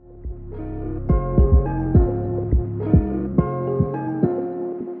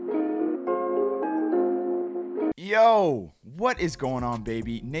Yo, what is going on,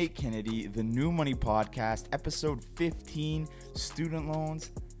 baby? Nate Kennedy, the New Money Podcast, episode 15, Student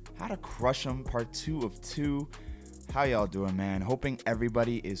Loans, How to Crush Them, part 2 of 2. How y'all doing, man? Hoping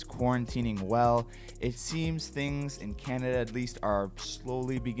everybody is quarantining well. It seems things in Canada, at least, are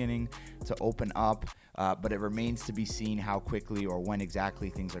slowly beginning to open up, but it remains to be seen how quickly or when exactly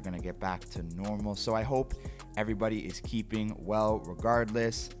things are going to get back to normal. So I hope everybody is keeping well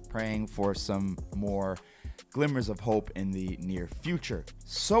regardless, praying for some more glimmers of hope in the near future.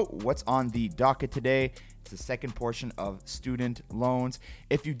 So what's on the docket today? It's the second portion of student loans.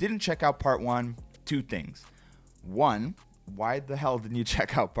 If you didn't check out part 1, two things. One, why the hell didn't you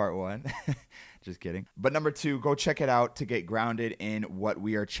check out part 1? Just kidding. But number 2, go check it out to get grounded in what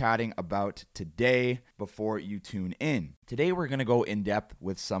we are chatting about today before you tune in. Today, we're going to go in depth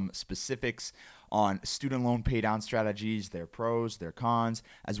with some specifics on student loan pay down strategies, their pros, their cons,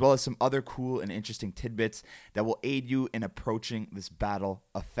 as well as some other cool and interesting tidbits that will aid you in approaching this battle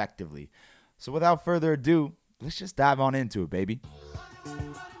effectively. So without further ado, let's just dive on into it, baby.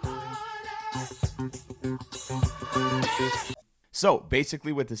 So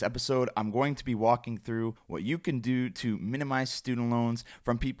basically with this episode, I'm going to be walking through what you can do to minimize student loans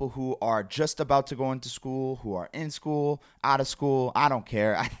from people who are just about to go into school, who are in school, out of school. I don't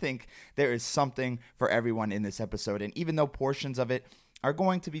care. I think there is something for everyone in this episode. And even though portions of it are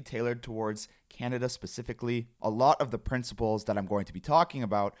going to be tailored towards Canada specifically, a lot of the principles that I'm going to be talking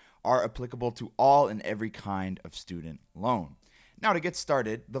about are applicable to all and every kind of student loan. Now, to get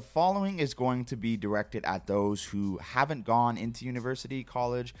started, the following is going to be directed at those who haven't gone into university,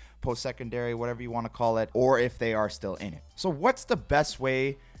 college, post-secondary, whatever you want to call it, or if they are still in it. So what's the best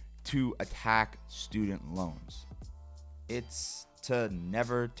way to attack student loans? It's to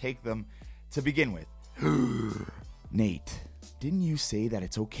never take them to begin with. Nate, didn't you say that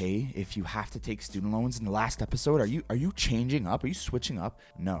it's okay if you have to take student loans in the last episode? Are you changing up? Are you switching up?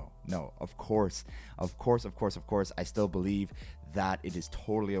 No, of course. I still believe that it is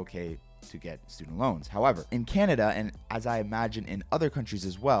totally okay to get student loans. However, in Canada, and as I imagine in other countries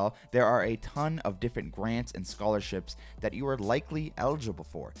as well, there are a ton of different grants and scholarships that you are likely eligible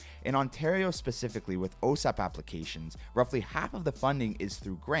for. In Ontario specifically, with OSAP applications, roughly half of the funding is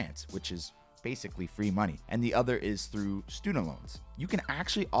through grants, which is basically free money, and the other is through student loans. You can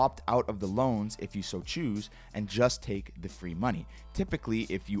actually opt out of the loans if you so choose and just take the free money. Typically,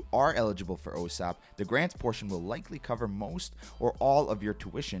 if you are eligible for OSAP, the grants portion will likely cover most or all of your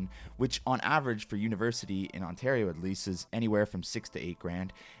tuition, which on average for university in Ontario at least is anywhere from $6,000 to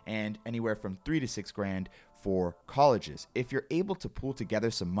 $8,000 and anywhere from $3,000 to $6,000 for colleges. If you're able to pool together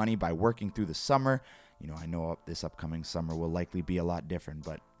some money by working through the summer, I know this upcoming summer will likely be a lot different,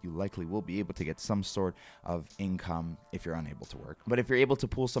 but you likely will be able to get some sort of income if you're unable to work. But if you're able to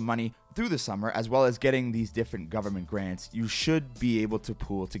pool some money through the summer, as well as getting these different government grants, you should be able to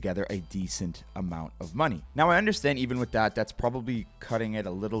pool together a decent amount of money. Now, I understand even with that, that's probably cutting it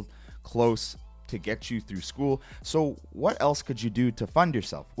a little close to get you through school. So what else could you do to fund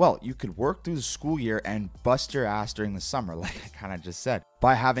yourself? Well, you could work through the school year and bust your ass during the summer, like I kind of just said.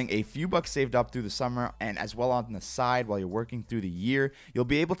 By having a few bucks saved up through the summer and as well on the side while you're working through the year, you'll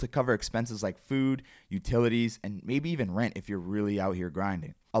be able to cover expenses like food, utilities, and maybe even rent if you're really out here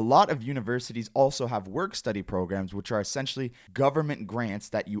grinding. A lot of universities also have work-study programs, which are essentially government grants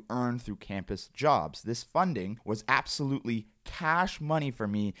that you earn through campus jobs. This funding was absolutely cash money for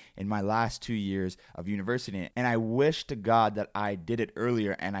me in my last 2 years of university, and I wish to God that I did it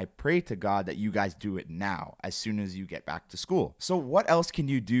earlier, and I pray to God that you guys do it now as soon as you get back to school. So what else can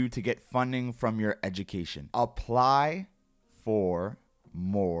you do to get funding from your education? Apply for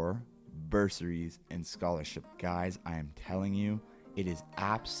more bursaries and scholarship. Guys, I am telling you, it is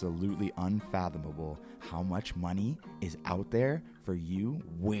absolutely unfathomable how much money is out there for you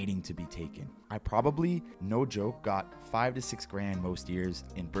waiting to be taken. I probably, no joke, got $5,000 to $6,000 most years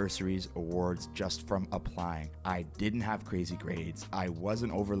in bursaries, awards just from applying. I didn't have crazy grades. I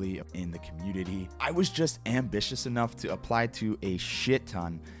wasn't overly in the community. I was just ambitious enough to apply to a shit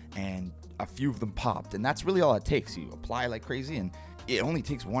ton, and a few of them popped. And that's really all it takes. You apply like crazy, and it only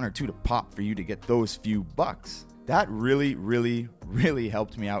takes 1 or 2 to pop for you to get those few bucks. That really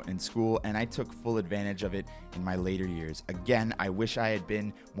helped me out in school, and I took full advantage of it in my later years. Again, I wish I had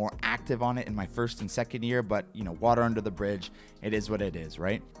been more active on it in my first and second year, but water under the bridge, it is what it is,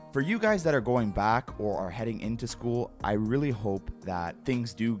 right? For you guys that are going back or are heading into school, I really hope that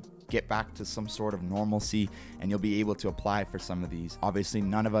things do get back to some sort of normalcy and you'll be able to apply for some of these. Obviously,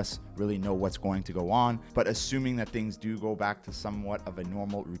 none of us really know what's going to go on. But assuming that things do go back to somewhat of a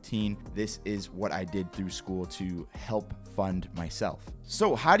normal routine, this is what I did through school to help fund myself.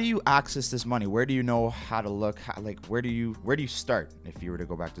 So how do you access this money? Where do you know how to look? Where do you start if you were to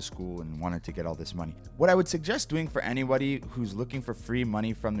go back to school and wanted to get all this money? What I would suggest doing for anybody who's looking for free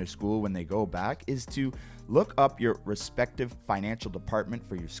money from their school when they go back is to look up your respective financial department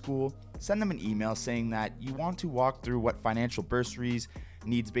for your school. Send them an email saying that you want to walk through what financial bursaries,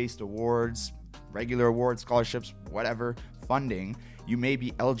 needs-based awards, regular awards, scholarships, whatever funding you may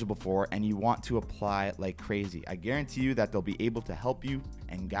be eligible for, and you want to apply like crazy. I guarantee you that they'll be able to help you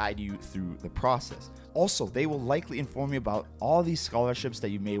and guide you through the process. Also, they will likely inform you about all these scholarships that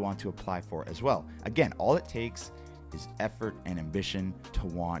you may want to apply for as well. Again, all it takes is effort and ambition to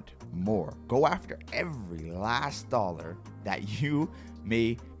want more. Go after every last dollar that you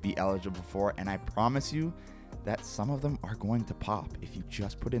may be eligible for, and I promise you that some of them are going to pop if you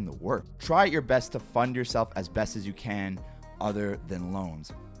just put in the work. Try your best to fund yourself as best as you can other than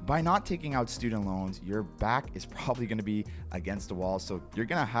loans. By not taking out student loans, your back is probably going to be against the wall, so you're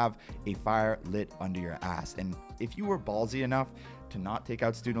going to have a fire lit under your ass. And if you were ballsy enough to not take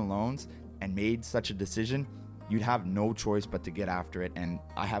out student loans and made such a decision, you'd have no choice but to get after it, and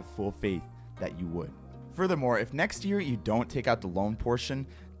I have full faith that you would. Furthermore, if next year you don't take out the loan portion,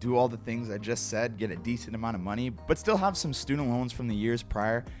 do all the things I just said, get a decent amount of money, but still have some student loans from the years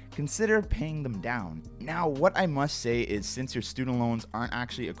prior, consider paying them down. Now, what I must say is, since your student loans aren't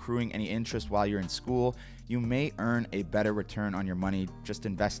actually accruing any interest while you're in school, you may earn a better return on your money just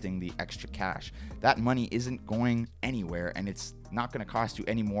investing the extra cash. That money isn't going anywhere, and it's not going to cost you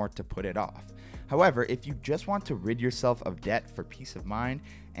any more to put it off. However, if you just want to rid yourself of debt for peace of mind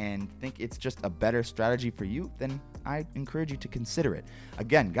and think it's just a better strategy for you, then I encourage you to consider it.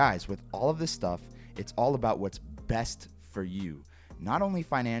 Again, guys, with all of this stuff, it's all about what's best for you, not only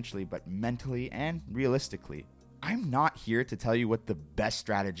financially, but mentally and realistically. I'm not here to tell you what the best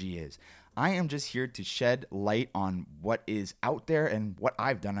strategy is. I am just here to shed light on what is out there and what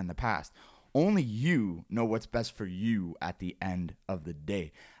I've done in the past. Only you know what's best for you at the end of the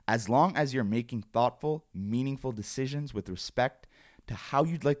day. As long as you're making thoughtful, meaningful decisions with respect to how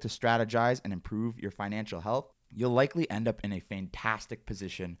you'd like to strategize and improve your financial health, you'll likely end up in a fantastic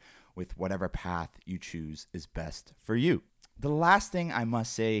position with whatever path you choose is best for you. The last thing I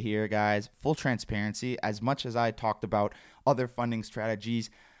must say here, guys, full transparency, as much as I talked about other funding strategies,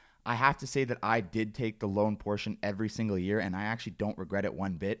 I have to say that I did take the loan portion every single year, and I actually don't regret it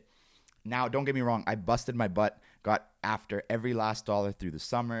one bit. Now, don't get me wrong, I busted my butt, got after every last dollar through the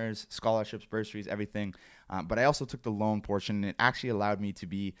summers, scholarships, bursaries, everything. But I also took the loan portion, and it actually allowed me to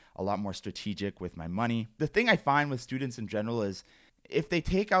be a lot more strategic with my money. The thing I find with students in general is if they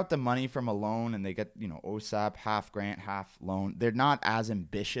take out the money from a loan and they get, OSAP, half grant, half loan, they're not as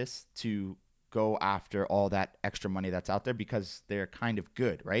ambitious to go after all that extra money that's out there because they're kind of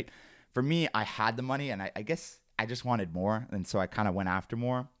good, right? For me, I had the money, and I guess I just wanted more, and so I kind of went after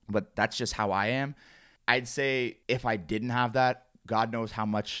more. But that's just how I am. I'd say if I didn't have that, God knows how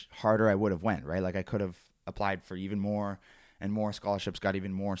much harder I would have went, right? Like I could have applied for even more and more scholarships, got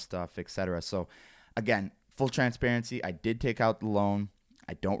even more stuff, etc. So again, full transparency, I did take out the loan.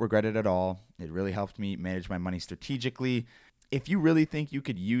 I don't regret it at all. It really helped me manage my money strategically. If you really think you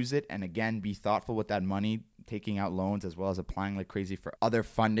could use it, and again, be thoughtful with that money, taking out loans as well as applying like crazy for other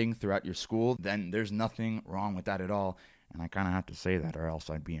funding throughout your school, then there's nothing wrong with that at all. And I kind of have to say that or else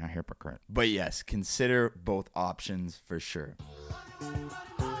I'd be a hypocrite. But yes, consider both options for sure.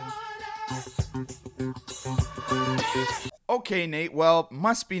 Okay, Nate, well,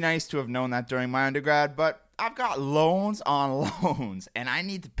 must be nice to have known that during my undergrad, but I've got loans on loans, and I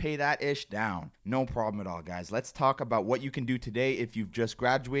need to pay that ish down. No problem at all, guys. Let's talk about what you can do today if you've just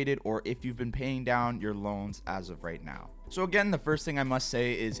graduated or if you've been paying down your loans as of right now. So again, the first thing I must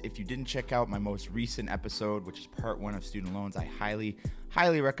say is if you didn't check out my most recent episode, which is part 1 of student loans, I highly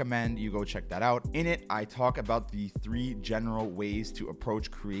recommend you go check that out. In it, I talk about the 3 general ways to approach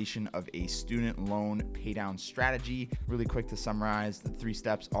creation of a student loan paydown strategy. Really quick to summarize, the 3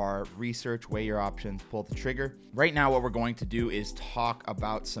 steps are research, weigh your options, pull the trigger. Right now, what we're going to do is talk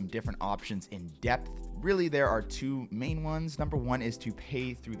about some different options in depth. Really, there are 2 main ones. Number 1 is to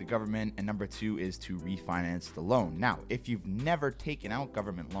pay through the government, and number 2 is to refinance the loan. Now, if you've never taken out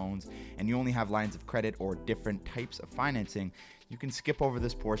government loans and you only have lines of credit or different types of financing, you can skip over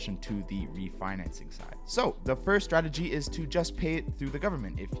this portion to the refinancing side. So the first strategy is to just pay it through the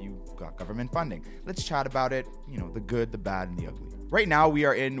government if you got government funding. Let's chat about it, the good, the bad, and the ugly. Right now, we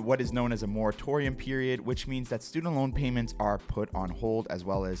are in what is known as a moratorium period, which means that student loan payments are put on hold as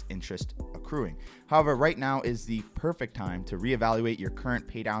well as interest accruing. However, right now is the perfect time to reevaluate your current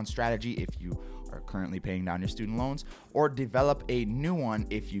pay down strategy if you are currently paying down your student loans, or develop a new one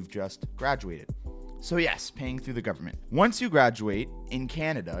if you've just graduated. So yes, paying through the government. Once you graduate in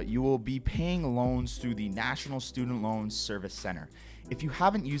Canada, you will be paying loans through the National Student Loans Service Center. If you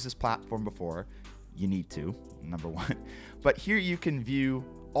haven't used this platform before, you need to, number one. But here you can view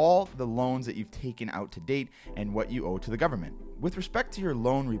all the loans that you've taken out to date and what you owe to the government. With respect to your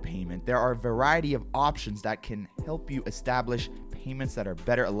loan repayment, there are a variety of options that can help you establish payments that are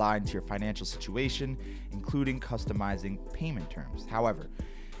better aligned to your financial situation, including customizing payment terms. However,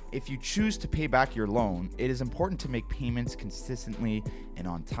 if you choose to pay back your loan, it is important to make payments consistently and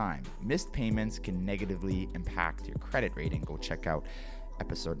on time. Missed payments can negatively impact your credit rating. Go check out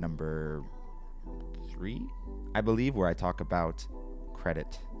episode number 3, I believe, where I talk about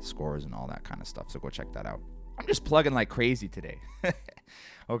credit scores and all that kind of stuff. So go check that out. I'm just plugging like crazy today.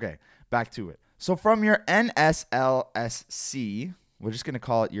 Okay, back to it. So from your NSLSC, we're just going to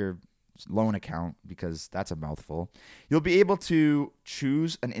call it your loan account because that's a mouthful. You'll be able to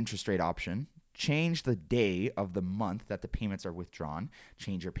choose an interest rate option, change the day of the month that the payments are withdrawn,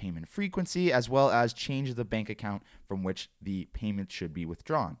 change your payment frequency, as well as change the bank account from which the payment should be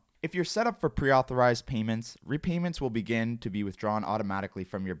withdrawn. If you're set up for pre-authorized payments, repayments will begin to be withdrawn automatically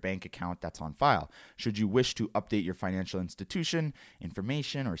from your bank account that's on file. Should you wish to update your financial institution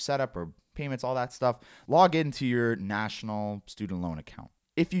information or setup or payments, all that stuff, log into your national student loan account.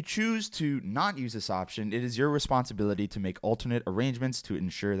 If you choose to not use this option, it is your responsibility to make alternate arrangements to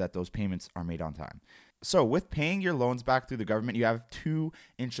ensure that those payments are made on time. So with paying your loans back through the government, you have 2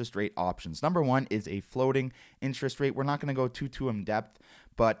 interest rate options. Number 1 is a floating interest rate. We're not going to go too in depth,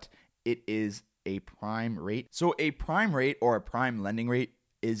 but it is a prime rate. So a prime rate or a prime lending rate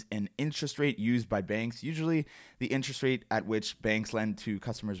is an interest rate used by banks, usually the interest rate at which banks lend to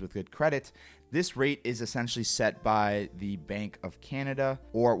customers with good credit. This rate is essentially set by the Bank of Canada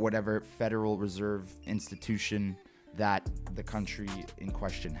or whatever Federal Reserve institution that the country in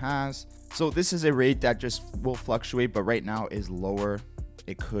question has. So this is a rate that just will fluctuate, but right now is lower.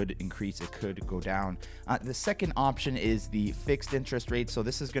 It could increase, it could go down. The second option is the fixed interest rate. So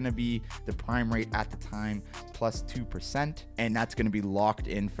this is going to be the prime rate at the time plus 2%, and that's going to be locked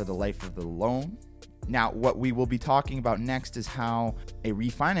in for the life of the loan. Now, what we will be talking about next is how a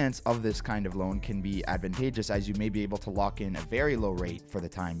refinance of this kind of loan can be advantageous, as you may be able to lock in a very low rate for the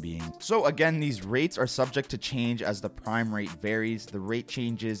time being. So again, these rates are subject to change as the prime rate varies. The rate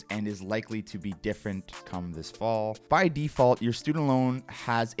changes and is likely to be different come this fall. By default, your student loan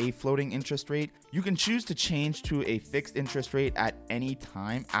has a floating interest rate. You can choose to change to a fixed interest rate at any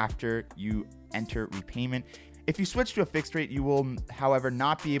time after you enter repayment. If you switch to a fixed rate, you will, however,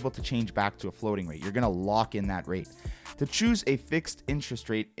 not be able to change back to a floating rate. You're going to lock in that rate. To choose a fixed interest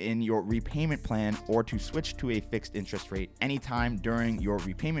rate in your repayment plan or to switch to a fixed interest rate anytime during your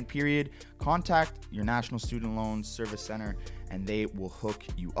repayment period, contact your National Student Loans Service Center and they will hook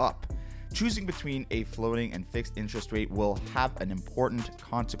you up. Choosing between a floating and fixed interest rate will have an important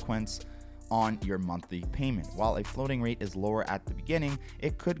consequence on your monthly payment. While a floating rate is lower at the beginning,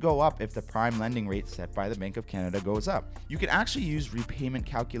 it could go up if the prime lending rate set by the Bank of Canada goes up. You can actually use repayment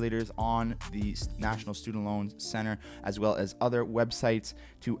calculators on the National Student Loans Center as well as other websites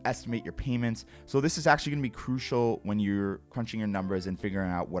to estimate your payments. So this is actually going to be crucial when you're crunching your numbers and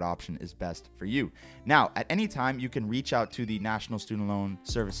figuring out what option is best for you. Now, at any time, you can reach out to the National Student Loan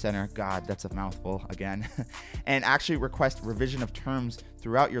Service Center, God, that's a mouthful again, and actually request revision of terms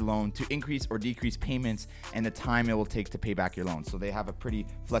throughout your loan to increase or decrease payments and the time it will take to pay back your loan. So they have a pretty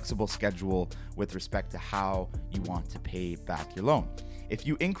flexible schedule with respect to how you want to pay back your loan. If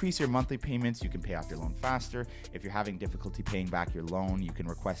you increase your monthly payments, you can pay off your loan faster. If you're having difficulty paying back your loan, you can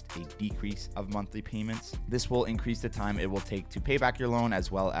request a decrease of monthly payments. This will increase the time it will take to pay back your loan as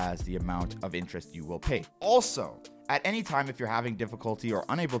well as the amount of interest you will pay. Also, at any time, if you're having difficulty or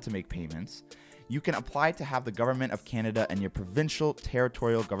unable to make payments, you can apply to have the Government of Canada and your provincial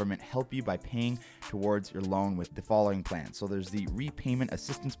territorial government help you by paying towards your loan with the following plans. So there's the repayment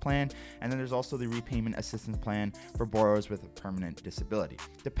assistance plan, and then there's also the repayment assistance plan for borrowers with a permanent disability.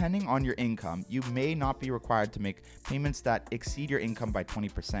 Depending on your income, you may not be required to make payments that exceed your income by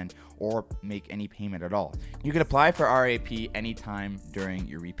 20% or make any payment at all. You can apply for RAP anytime during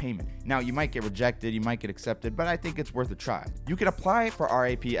your repayment. Now, you might get rejected, you might get accepted, but I think it's worth a try. You can apply for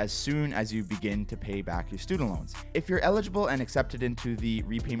RAP as soon as you begin begin to pay back your student loans. If you're eligible and accepted into the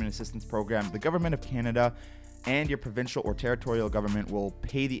repayment assistance program, the Government of Canada and your provincial or territorial government will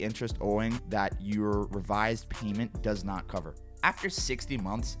pay the interest owing that your revised payment does not cover. After 60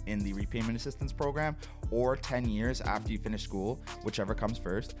 months in the repayment assistance program or 10 years after you finish school, whichever comes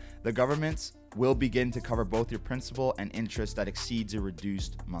first, the governments will begin to cover both your principal and interest that exceeds your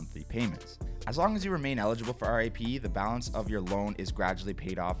reduced monthly payments. As long as you remain eligible for RAP, the balance of your loan is gradually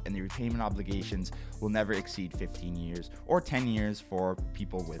paid off and the repayment obligations will never exceed 15 years or 10 years for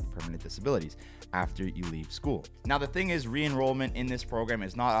people with permanent disabilities after you leave school. Now, the thing is, re-enrollment in this program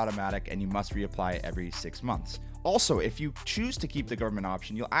is not automatic and you must reapply every 6 months. Also, if you choose to keep the government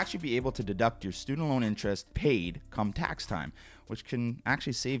option, you'll actually be able to deduct your student loan interest paid come tax time, which can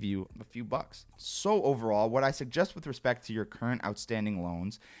actually save you a few bucks. So overall, what I suggest with respect to your current outstanding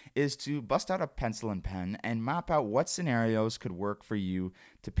loans is to bust out a pencil and pen and map out what scenarios could work for you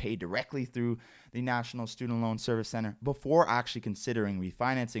to pay directly through the National Student Loan Service Center before actually considering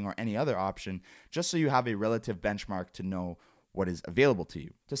refinancing or any other option, just so you have a relative benchmark to know what is available to you.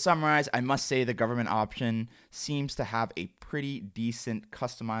 To summarize, I must say the government option seems to have a pretty decent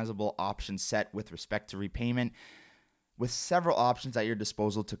customizable option set with respect to repayment, with several options at your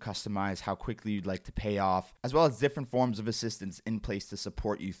disposal to customize how quickly you'd like to pay off, as well as different forms of assistance in place to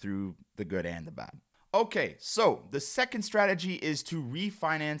support you through the good and the bad. Okay, so the second strategy is to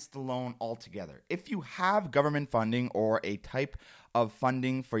refinance the loan altogether. If you have government funding or a type of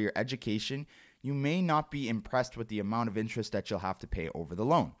funding for your education, you may not be impressed with the amount of interest that you'll have to pay over the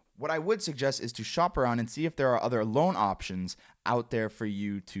loan. What I would suggest is to shop around and see if there are other loan options out there for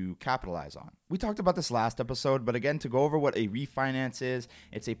you to capitalize on. We talked about this last episode, but again, to go over what a refinance is,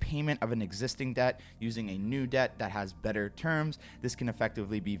 it's a payment of an existing debt using a new debt that has better terms. This can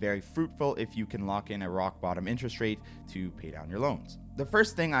effectively be very fruitful if you can lock in a rock bottom interest rate to pay down your loans. The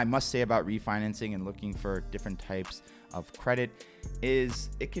first thing I must say about refinancing and looking for different types of credit is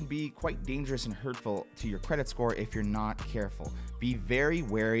it can be quite dangerous and hurtful to your credit score if you're not careful. Be very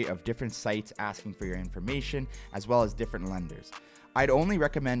wary of different sites asking for your information as well as different lenders. I'd only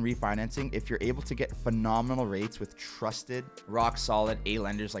recommend refinancing if you're able to get phenomenal rates with trusted, rock-solid A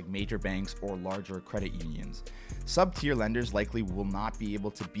lenders like major banks or larger credit unions. Sub-tier lenders likely will not be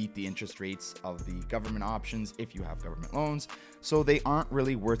able to beat the interest rates of the government options if you have government loans, so they aren't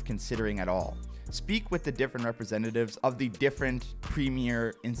really worth considering at all. Speak with the different representatives of the different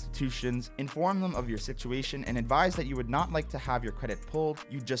premier institutions, inform them of your situation, and advise that you would not like to have your credit pulled,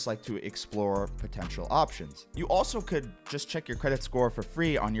 you'd just like to explore potential options. You also could just check your credit score for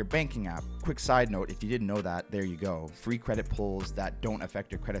free on your banking app. Quick side note, if you didn't know that, there you go. Free credit pulls that don't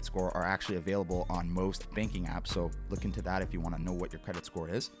affect your credit score are actually available on most banking apps, so look into that if you want to know what your credit score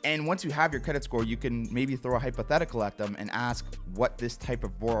is. And once you have your credit score, you can maybe throw a hypothetical at them and ask what this type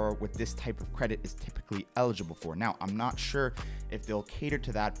of borrower with this type of credit is typically eligible for. Now, I'm not sure if they'll cater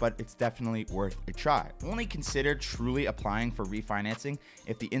to that, but it's definitely worth a try. Only consider truly applying for refinancing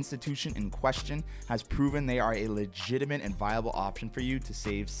if the institution in question has proven they are a legitimate and viable option for you to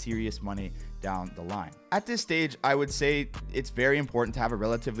save serious money down the line. At this stage, I would say it's very important to have a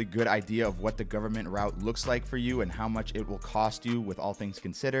relatively good idea of what the government route looks like for you and how much it will cost you with all things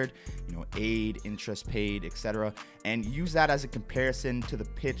considered, aid, interest paid, etc., and use that as a comparison to the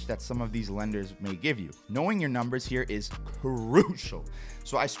pitch that some of these lenders may give you. Knowing your numbers here is crucial,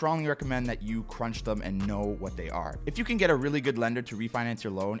 so I strongly recommend that you crunch them and know what they are. If you can get a really good lender to refinance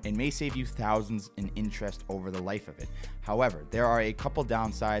your loan, it may save you thousands in interest over the life of it. However, there are a couple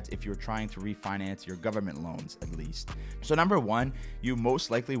downsides if you're trying to refinance your government loans, at least. So number one, you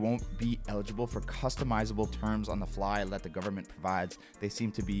most likely won't be eligible for customizable terms on the fly that the government provides. They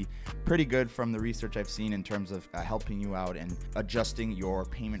seem to be pretty good from the research I've seen in terms of helping you out and adjusting your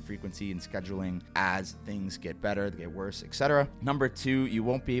payment frequency and scheduling as things get better, get worse, etc. Number two, you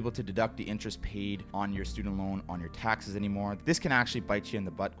won't be able to deduct the interest paid on your student loan on your taxes anymore. This can actually bite you in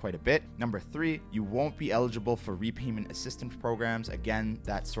the butt quite a bit. Number three, you won't be eligible for repayment assistance programs. Again,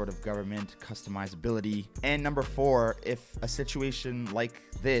 that sort of government customizability. And number four, if a situation like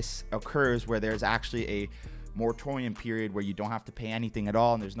this occurs where there's actually a moratorium period where you don't have to pay anything at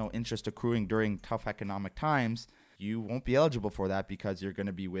all and there's no interest accruing during tough economic times, you won't be eligible for that because you're going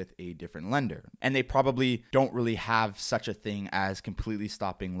to be with a different lender. And they probably don't really have such a thing as completely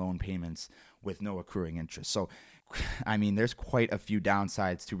stopping loan payments with no accruing interest. So there's quite a few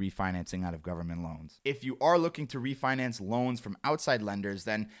downsides to refinancing out of government loans. If you are looking to refinance loans from outside lenders,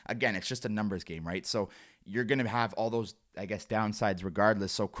 then again, it's just a numbers game, right? So you're going to have all those, downsides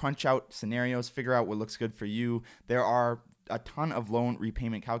regardless. So crunch out scenarios, figure out what looks good for you. There are a ton of loan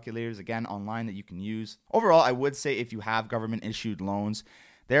repayment calculators, again, online that you can use. Overall, I would say if you have government issued loans,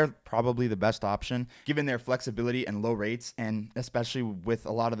 they're probably the best option given their flexibility and low rates, and especially with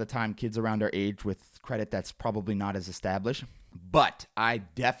a lot of the time kids around our age with credit that's probably not as established. But I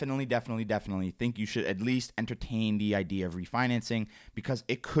definitely think you should at least entertain the idea of refinancing, because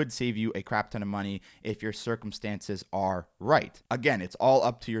it could save you a crap ton of money if your circumstances are right. Again, it's all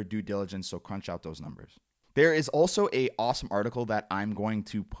up to your due diligence, so crunch out those numbers. There is also an awesome article that I'm going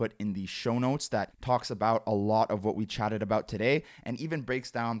to put in the show notes that talks about a lot of what we chatted about today and even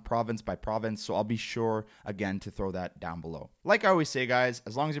breaks down province by province. So I'll be sure, again, to throw that down below. Like I always say, guys,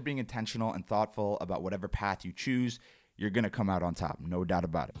 as long as you're being intentional and thoughtful about whatever path you choose, you're going to come out on top. No doubt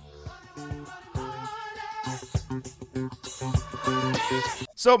about it.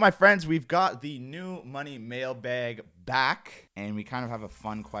 So, my friends, we've got the new money mailbag back, and we kind of have a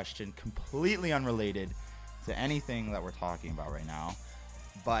fun question, completely unrelated to anything that we're talking about right now.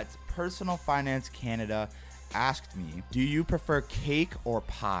 But Personal Finance Canada asked me, do you prefer cake or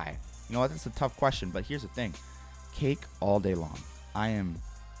pie? You know what? That's a tough question, but here's the thing. Cake all day long. I am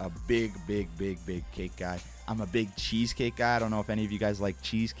a big cake guy. I'm a big cheesecake guy. I don't know if any of you guys like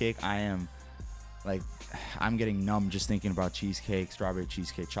cheesecake. I'm getting numb just thinking about cheesecake, strawberry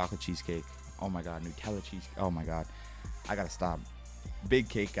cheesecake, chocolate cheesecake. Oh my God, Nutella cheesecake. Oh my God, I gotta stop. Big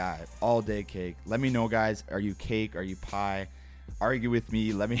cake guy, all day cake. Let me know, guys. Are you cake? Are you pie? Argue with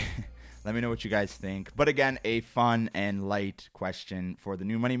me. Let me know what you guys think. But again, a fun and light question for the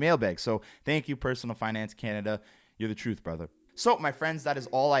new money mailbag. So thank you, Personal Finance Canada. You're the truth, brother. So, my friends, that is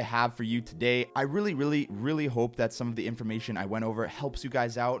all I have for you today. I really hope that some of the information I went over helps you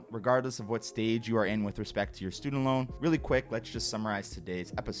guys out, regardless of what stage you are in with respect to your student loan. Really quick, let's just summarize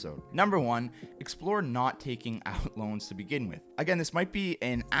today's episode. Number 1, explore not taking out loans to begin with. Again, this might be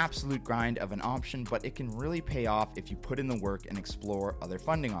an absolute grind of an option, but it can really pay off if you put in the work and explore other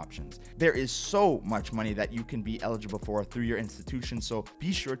funding options. There is so much money that you can be eligible for through your institution, so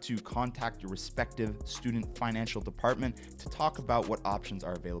be sure to contact your respective student financial department to talk about what options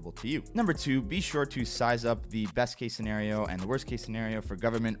are available to you. Number 2, be sure to size up the best case scenario and the worst case scenario for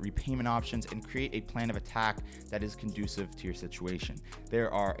government repayment options and create a plan of attack that is conducive to your situation.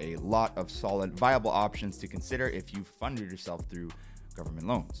 There are a lot of solid, viable options to consider if you've funded yourself through government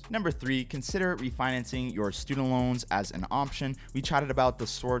loans. Number 3, consider refinancing your student loans as an option. We chatted about the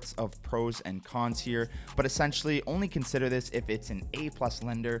sorts of pros and cons here, but essentially only consider this if it's an A+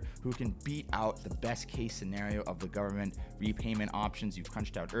 lender who can beat out the best case scenario of the government repayment options you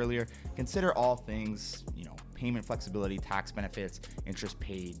crunched out earlier. Consider all things, payment flexibility, tax benefits, interest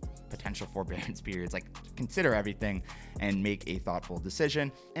paid, potential forbearance periods. Consider everything and make a thoughtful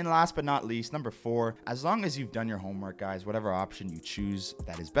decision. And last but not least, number 4, as long as you've done your homework, guys, whatever option you choose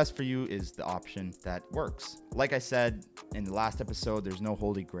that is best for you is the option that works. Like I said in the last episode, there's no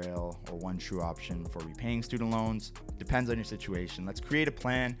holy grail or one true option for repaying student loans. Depends on your situation. Let's create a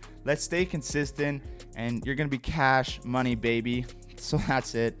plan. Let's stay consistent, and you're going to be cash money, baby. So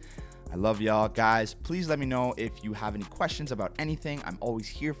that's it. I love y'all. Guys, please let me know if you have any questions about anything. I'm always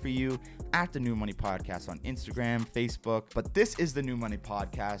here for you at the New Money Podcast on Instagram, Facebook. But this is the New Money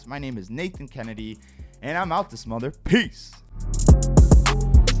Podcast. My name is Nathan Kennedy, and I'm out this mother. Peace.